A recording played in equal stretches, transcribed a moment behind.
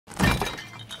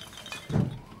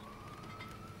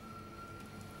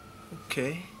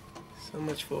Okay, so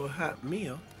much for a hot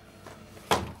meal.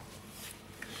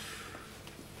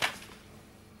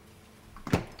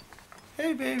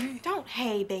 Hey, baby. Don't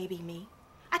hey, baby me.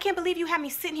 I can't believe you had me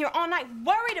sitting here all night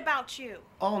worried about you.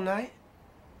 All night?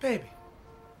 Baby,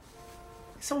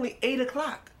 it's only 8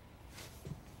 o'clock.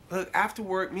 Look, after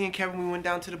work, me and Kevin, we went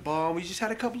down to the bar and we just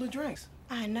had a couple of drinks.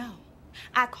 I know.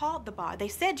 I called the bar. They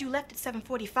said you left at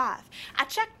 7:45. I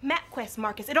checked MapQuest,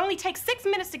 Marcus. It only takes 6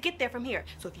 minutes to get there from here.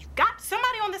 So if you've got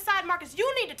somebody on the side, Marcus, you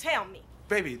need to tell me.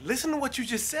 Baby, listen to what you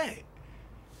just said.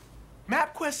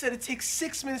 MapQuest said it takes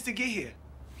 6 minutes to get here.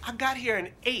 I got here in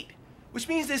 8, which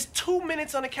means there's 2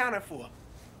 minutes unaccounted for.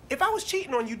 If I was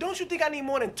cheating on you, don't you think I need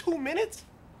more than 2 minutes?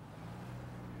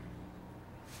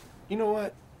 You know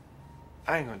what?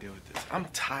 I ain't gonna deal with this. I'm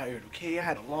tired, okay? I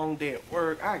had a long day at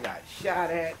work. I got shot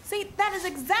at. See, that is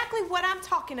exactly what I'm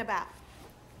talking about.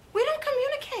 We don't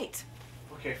communicate.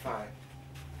 Okay, fine.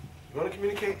 You wanna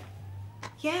communicate?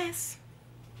 Yes.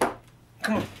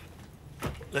 Come on.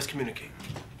 Let's communicate,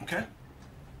 okay?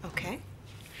 Okay.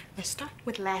 Let's start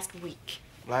with last week.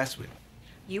 Last week.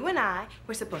 You and I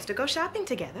were supposed to go shopping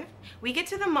together. We get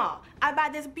to the mall. I buy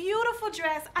this beautiful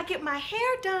dress. I get my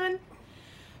hair done.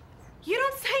 You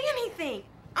don't say anything.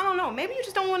 I don't know. Maybe you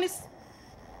just don't want to...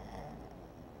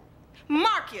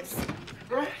 Marcus!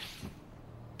 What?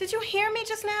 Did you hear me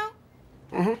just now?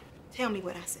 Mm-hmm. Tell me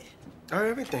what I said. I heard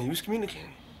everything. You was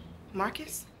communicating.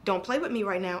 Marcus, don't play with me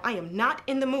right now. I am not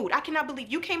in the mood. I cannot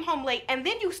believe you came home late and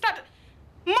then you started...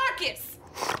 Marcus!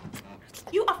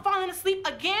 You are falling asleep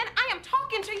again? I am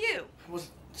talking to you. I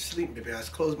wasn't sleeping, baby. I was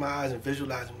closing my eyes and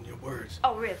visualizing your words.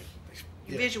 Oh, really?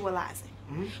 Yeah. Visualizing.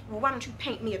 Mm-hmm. Well, why don't you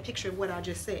paint me a picture of what I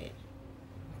just said?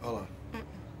 Hold on.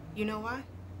 You know why?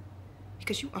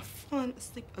 Because you are falling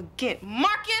asleep again.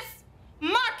 Marcus!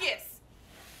 Marcus!